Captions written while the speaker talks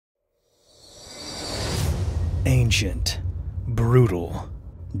Ancient, brutal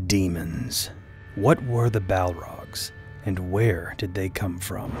demons. What were the Balrogs, and where did they come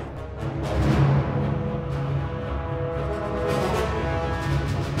from?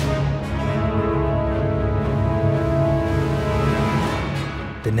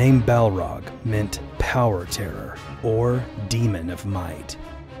 The name Balrog meant power terror, or demon of might.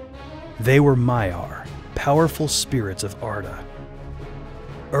 They were Maiar, powerful spirits of Arda.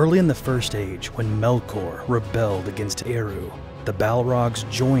 Early in the First Age, when Melkor rebelled against Eru, the Balrogs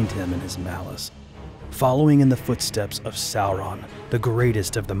joined him in his malice, following in the footsteps of Sauron, the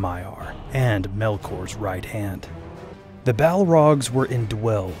greatest of the Maiar, and Melkor's right hand. The Balrogs were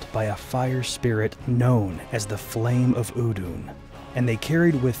indwelled by a fire spirit known as the Flame of Udun, and they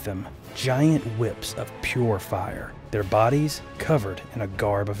carried with them giant whips of pure fire, their bodies covered in a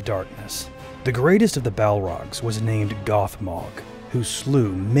garb of darkness. The greatest of the Balrogs was named Gothmog, who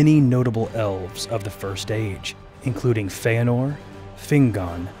slew many notable elves of the First Age, including Feanor,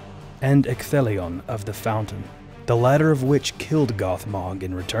 Fingon, and Ecthelion of the Fountain, the latter of which killed Gothmog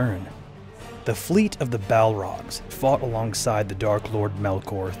in return. The fleet of the Balrogs fought alongside the Dark Lord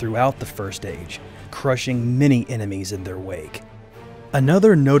Melkor throughout the First Age, crushing many enemies in their wake.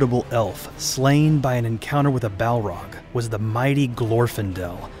 Another notable elf slain by an encounter with a Balrog was the mighty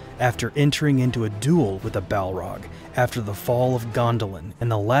Glorfindel, after entering into a duel with a Balrog after the fall of Gondolin in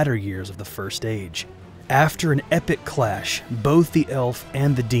the latter years of the First Age. After an epic clash, both the elf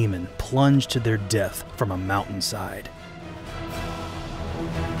and the demon plunged to their death from a mountainside.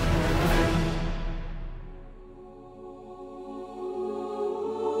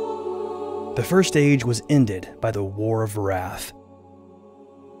 The First Age was ended by the War of Wrath.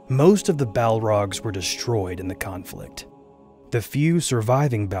 Most of the Balrogs were destroyed in the conflict. The few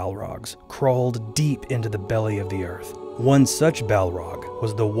surviving Balrogs crawled deep into the belly of the earth. One such Balrog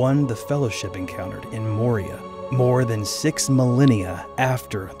was the one the Fellowship encountered in Moria, more than 6 millennia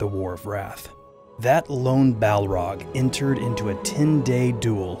after the War of Wrath. That lone Balrog entered into a 10-day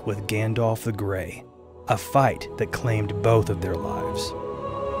duel with Gandalf the Grey, a fight that claimed both of their lives.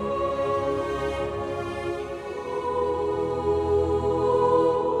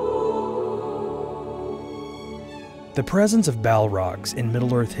 The presence of Balrogs in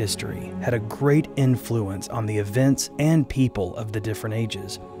Middle-earth history had a great influence on the events and people of the different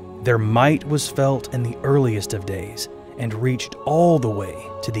ages. Their might was felt in the earliest of days and reached all the way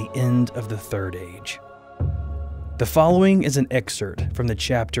to the end of the Third Age. The following is an excerpt from the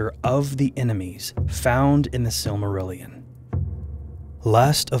chapter Of the Enemies found in the Silmarillion.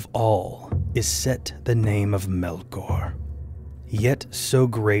 Last of all is set the name of Melkor. Yet so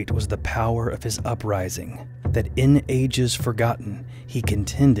great was the power of his uprising that in ages forgotten he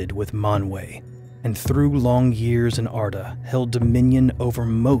contended with Manwë, and through long years in Arda held dominion over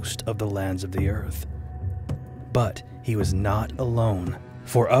most of the lands of the earth. But he was not alone,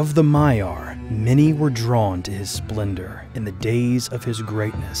 for of the Maiar many were drawn to his splendor in the days of his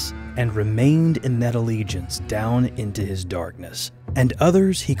greatness, and remained in that allegiance down into his darkness, and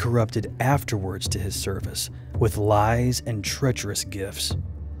others he corrupted afterwards to his service, with lies and treacherous gifts.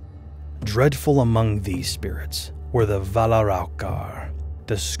 Dreadful among these spirits were the Valaraukar,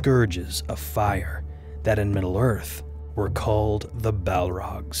 the scourges of fire, that in Middle-earth were called the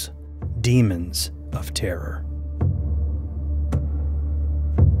Balrogs, demons of terror.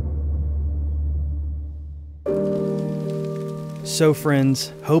 So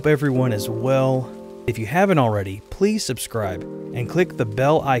friends, hope everyone is well. If you haven't already, please subscribe and click the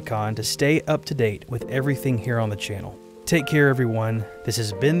bell icon to stay up to date with everything here on the channel. Take care everyone, this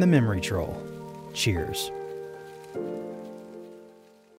has been the Memory Troll. Cheers.